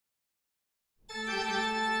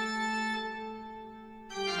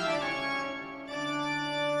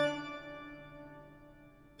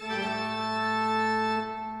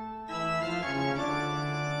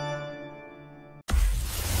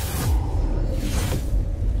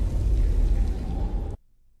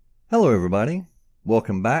Hello everybody,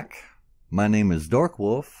 welcome back. My name is Dark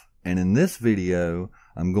Wolf, and in this video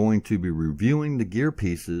I'm going to be reviewing the gear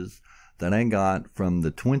pieces that I got from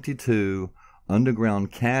the 22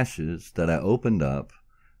 underground caches that I opened up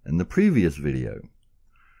in the previous video.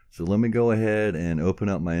 So let me go ahead and open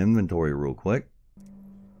up my inventory real quick.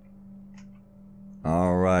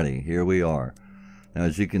 Alrighty, here we are. Now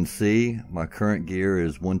as you can see, my current gear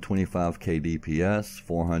is 125k DPS,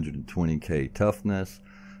 420k toughness,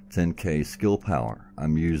 10k skill power.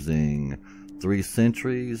 I'm using 3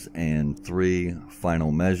 sentries and 3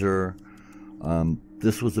 final measure.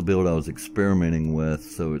 This was a build I was experimenting with,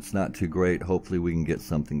 so it's not too great. Hopefully we can get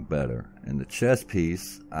something better. In the chest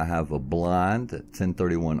piece, I have a blind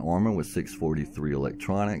 1031 armor with 643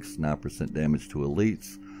 electronics, 9% damage to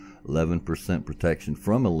elites, 11% protection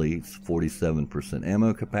from elites, 47%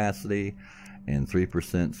 ammo capacity, and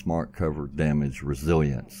 3% smart cover damage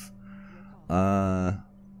resilience.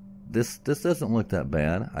 This doesn't look that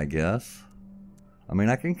bad, I guess. I mean,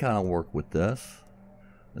 I can kind of work with this.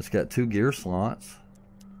 It's got 2 gear slots.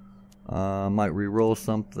 Might reroll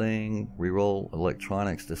something. Reroll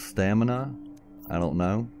electronics to stamina. I don't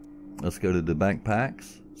know. Let's go to the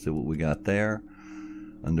backpacks. See what we got there.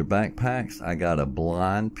 Under backpacks, I got a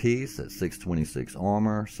blind piece at 626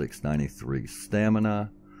 armor, 693 stamina,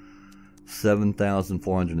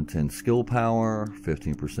 7,410 skill power,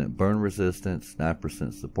 15% burn resistance,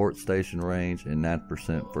 9% support station range, and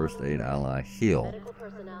 9% first aid ally heal.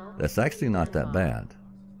 That's actually not that bad.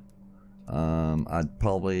 I'd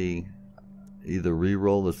probably either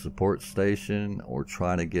re-roll the support station or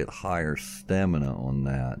try to get higher stamina on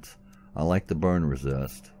that. I like the burn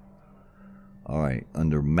resist. Alright,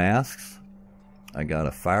 under masks, I got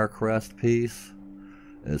a Firecrest piece.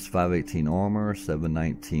 It's 518 armor,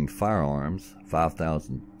 719 firearms,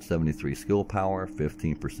 5,073 skill power,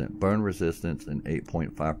 15% burn resistance, and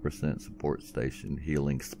 8.5% support station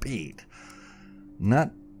healing speed.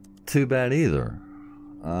 Not too bad either.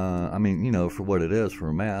 I mean, you know, for what it is for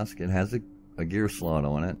a mask, it has a gear slot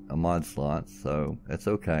on it, a mod slot, so it's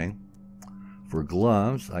okay. For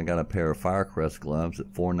gloves, I got a pair of Firecrest gloves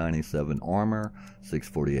at 497 armor,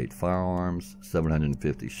 648 firearms,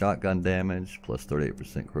 750 shotgun damage, plus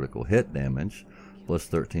 38% critical hit damage, plus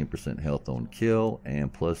 13% health on kill,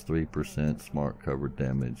 and plus 3% smart cover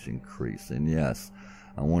damage increase. And yes,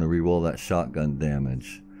 I want to reroll that shotgun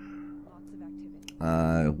damage.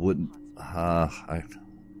 I wouldn't.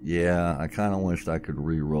 Yeah, I kind of wished I could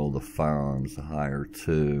reroll the firearms higher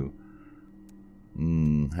too.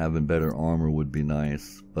 Having better armor would be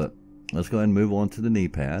nice, but let's go ahead and move on to the knee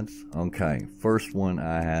pads. Okay, first one,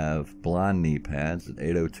 I have blind knee pads at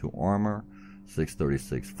 802 armor,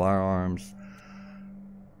 636 firearms,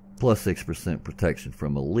 plus 6% protection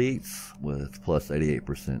from elites with plus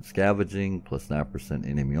 88% scavenging, plus 9%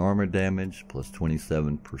 enemy armor damage, plus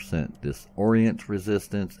 27% disorient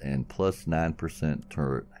resistance, and plus 9%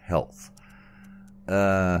 turret health.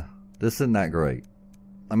 This isn't that great.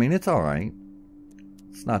 I mean, it's alright.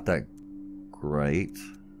 It's not that great.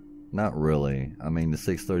 Not really. I mean, the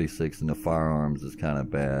 636 and the firearms is kind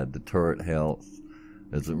of bad. The turret health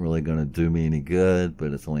isn't really going to do me any good,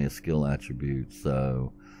 but it's only a skill attribute.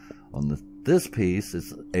 So, on this piece,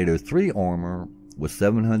 it's 803 armor with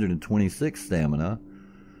 726 stamina,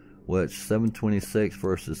 which 726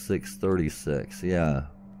 versus 636. Yeah.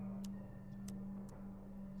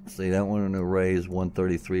 See, that one will raise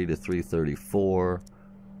 133 to 334.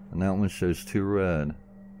 And that one shows 2 red.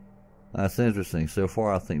 That's interesting. So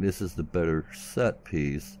far, I think this is the better set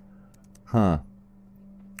piece. Huh.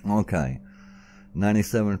 Okay.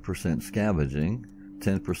 97% scavenging,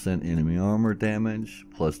 10% enemy armor damage,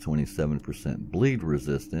 plus 27% bleed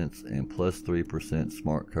resistance, and plus 3%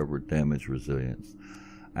 smart cover damage resilience.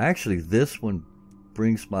 Actually, this one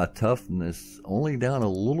brings my toughness only down a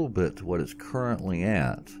little bit to what it's currently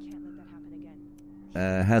at.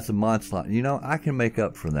 Has a mod slot. You know, I can make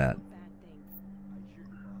up for that.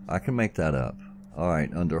 I can make that up.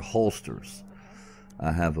 Alright, under holsters,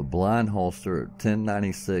 I have a blind holster at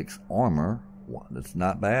 1096 armor. That's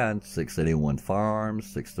not bad. 681 firearms,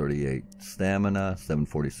 638 stamina,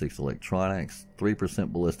 746 electronics,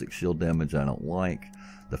 3% ballistic shield damage I don't like.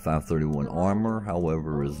 The 531 armor,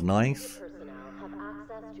 however, is nice.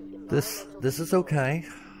 This is okay.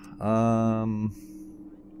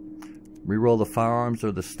 Reroll the firearms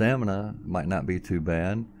or the stamina might not be too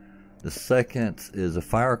bad. The second is a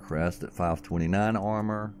Firecrest at 529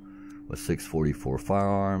 armor with 644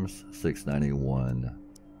 firearms, 691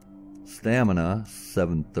 stamina,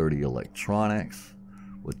 730 electronics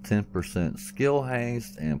with 10% skill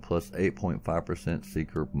haste and plus 8.5%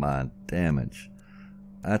 seeker mind damage.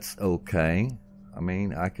 That's okay. I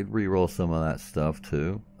mean, I could reroll some of that stuff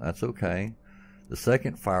too. That's okay. The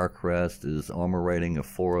second Fire Crest is armor rating of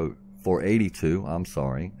 482, I'm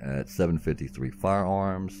sorry, at 753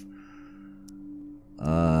 firearms.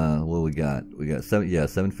 What we got? We got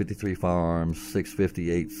 753 firearms,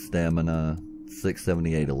 658 stamina,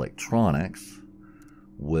 678 electronics,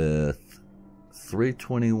 with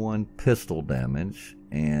 321 pistol damage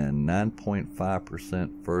and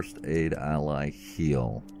 9.5% first aid ally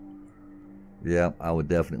heal. Yep, I would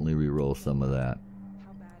definitely reroll some of that.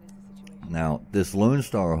 Now, this Lone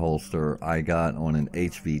Star holster I got on an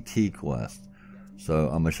HVT quest. So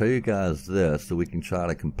I'm going to show you guys this so we can try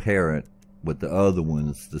to compare it with the other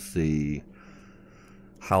ones to see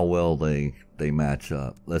how well they match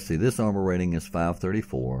up. Let's see, this armor rating is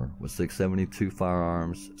 534 with 672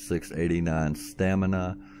 firearms, 689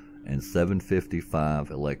 stamina, and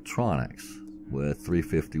 755 electronics, with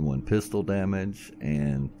 351 pistol damage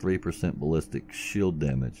and 3% ballistic shield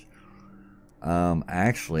damage.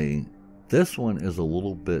 Actually, this one is a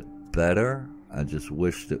little bit better. I just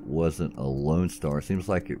wished it wasn't a Lone Star. It seems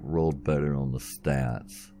like it rolled better on the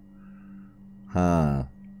stats.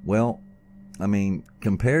 Well, I mean,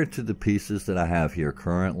 compared to the pieces that I have here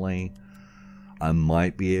currently, I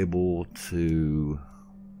might be able to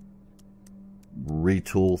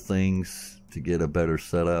retool things to get a better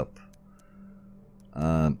setup.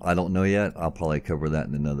 I don't know yet. I'll probably cover that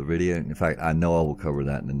in another video. In fact, I know I will cover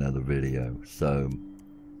that in another video. So,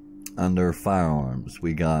 under firearms,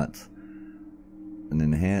 we got an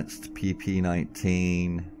enhanced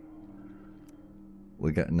PP19.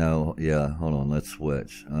 We got, hold on, let's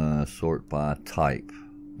switch. Sort by type.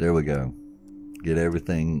 There we go. Get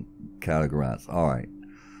everything categorized. Alright.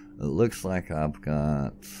 It looks like I've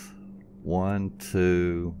got 1,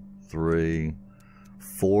 2, 3,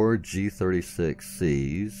 4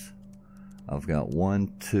 G36Cs. I've got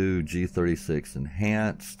 1, 2 G36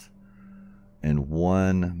 enhanced, and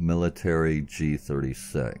 1 military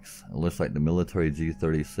G36. It looks like the military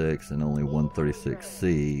G36 and only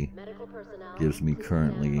 136C gives me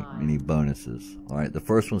currently any bonuses. Alright, the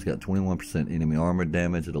first one's got 21% enemy armor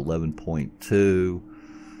damage at 11.2.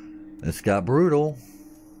 It's got brutal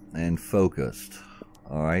and focused.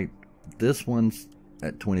 Alright, this one's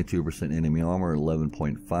at 22% enemy armor,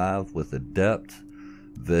 11.5, with adept,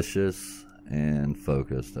 vicious, and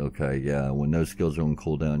focused. Okay, yeah, when those skills are on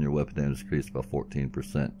cooldown, your weapon damage decreased by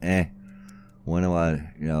 14%. When do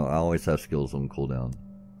I always have skills on cooldown.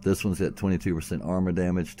 This one's at 22% armor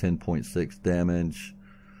damage, 10.6 damage,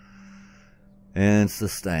 and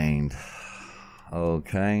sustained.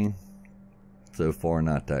 Okay, so far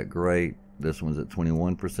not that great. This one's at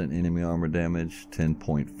 21% enemy armor damage,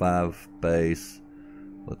 10.5 base,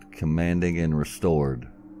 with commanding and restored.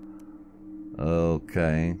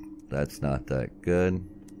 Okay, that's not that good.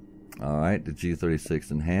 Alright, the G36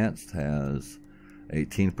 enhanced has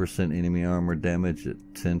 18% enemy armor damage at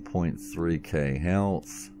 10.3k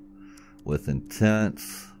health, with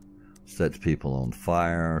intense, sets people on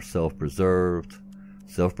fire, self-preserved.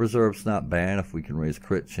 Self-preserved's not bad if we can raise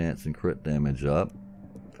crit chance and crit damage up.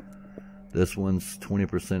 This one's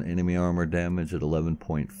 20% enemy armor damage at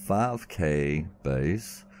 11.5k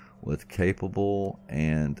base, with capable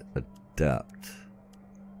and adept.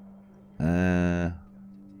 I'm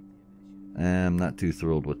not too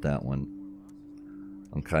thrilled with that one.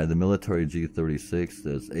 Okay, the military G36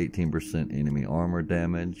 does 18% enemy armor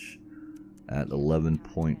damage at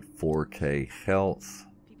 11.4k health.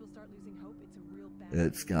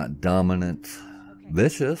 It's got dominant,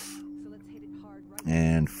 vicious,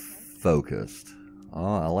 and focused.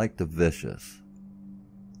 Oh, I like the vicious.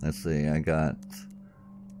 Let's see, I got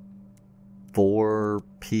 4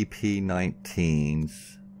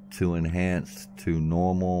 PP19s, 2 enhanced, 2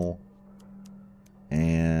 normal,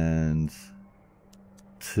 and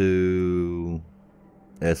 2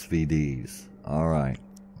 SVDs. Alright.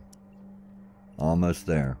 Almost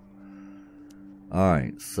there.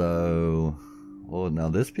 Alright, so... well, now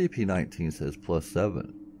this PP19 says plus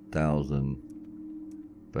 7,000.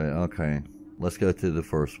 But, okay. Let's go to the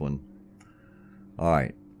first one.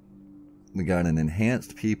 Alright. We got an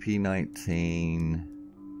enhanced PP19.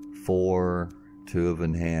 4. 2 of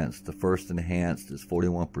enhanced. The first enhanced is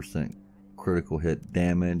 41% critical hit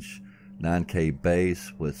damage. 9k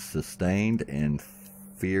base with sustained and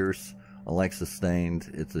fierce. I like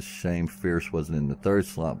sustained. It's a shame fierce wasn't in the third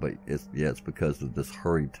slot, but it's because of this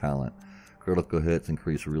hurried talent. Critical hits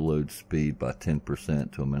increase reload speed by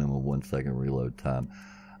 10% to a minimum of 1 second reload time.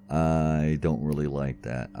 I don't really like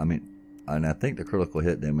that. I mean, and I think the critical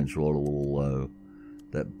hit damage rolled a little low.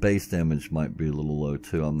 That base damage might be a little low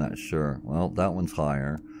too, I'm not sure. Well, that one's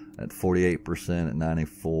higher. at 48% at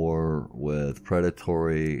 94 with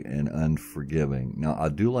predatory and unforgiving. Now, I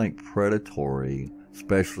do like predatory,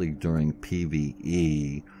 especially during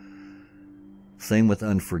PvE. Same with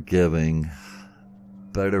unforgiving.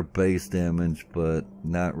 Better base damage, but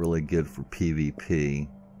not really good for PvP.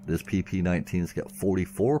 This PP19's got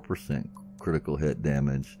 44% critical hit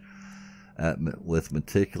damage with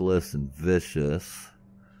Meticulous and Vicious.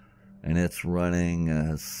 And it's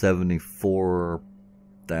running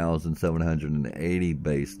 74,780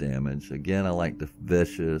 base damage. Again, I like the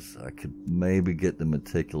Vicious. I could maybe get the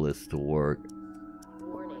Meticulous to work.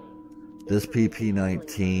 This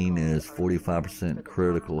PP19 is 45%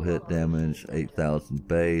 critical hit damage, 8,000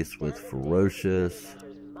 base with Ferocious,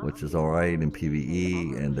 which is alright in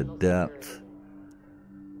PvE, and Adept,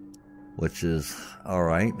 which is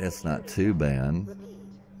alright. That's not too bad.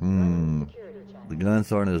 The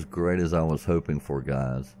guns aren't as great as I was hoping for,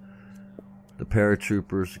 guys. The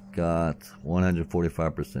Paratroopers got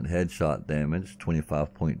 145% headshot damage,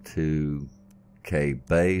 25.2k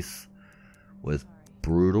base with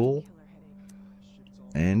Brutal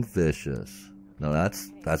and Vicious. Now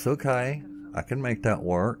that's okay. I can make that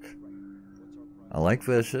work. I like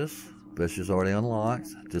Vicious. Vicious already unlocked.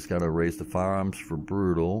 Just got to raise the firearms for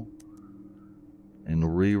Brutal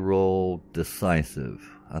and re-roll Decisive.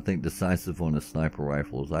 I think Decisive on a sniper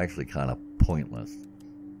rifle is actually kind of pointless,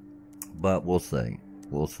 but we'll see.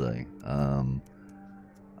 We'll see.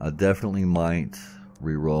 I definitely might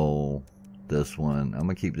re-roll this one. I'm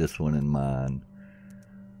gonna keep this one in mind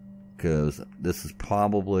because this is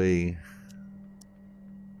probably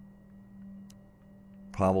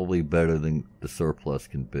better than the Surplus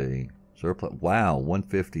can be. Surplus, wow,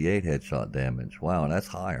 158 headshot damage. Wow, that's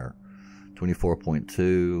higher.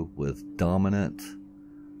 24.2 with Dominant.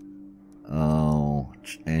 Oh,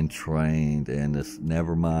 and Trained, and this,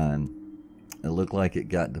 never mind. It looked like it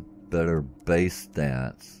got the better base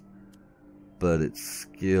stats, but its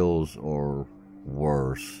skills are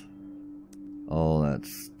worse. Oh, that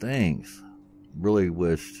stinks. Really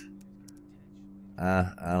wished.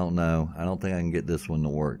 I don't know. I don't think I can get this one to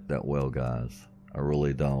work that well, guys. I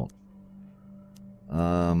really don't.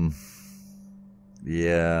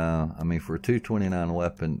 Yeah, I mean, for a 229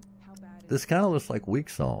 weapon, this kind of looks like weak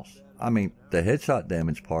sauce. I mean, the headshot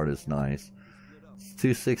damage part is nice. It's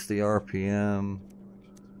 260 RPM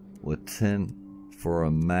with 10 for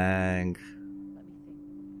a mag.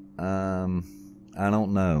 I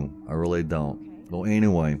don't know. I really don't. Well,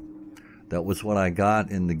 anyway, that was what I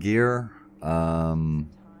got in the gear.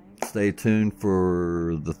 Stay tuned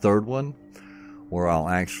for the third one, where I'll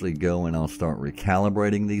actually go and I'll start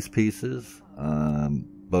recalibrating these pieces.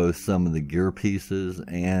 Both some of the gear pieces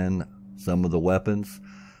and some of the weapons.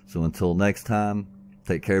 So until next time,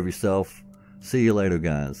 take care of yourself. See you later,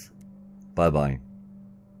 guys. Bye-bye.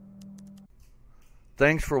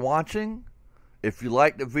 Thanks for watching. If you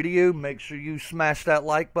liked the video, make sure you smash that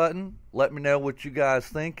like button. Let me know what you guys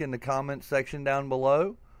think in the comment section down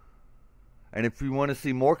below. And if you want to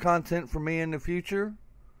see more content from me in the future,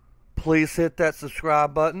 please hit that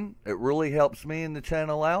subscribe button. It really helps me and the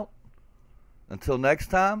channel out. Until next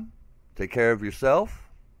time, take care of yourself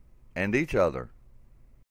and each other.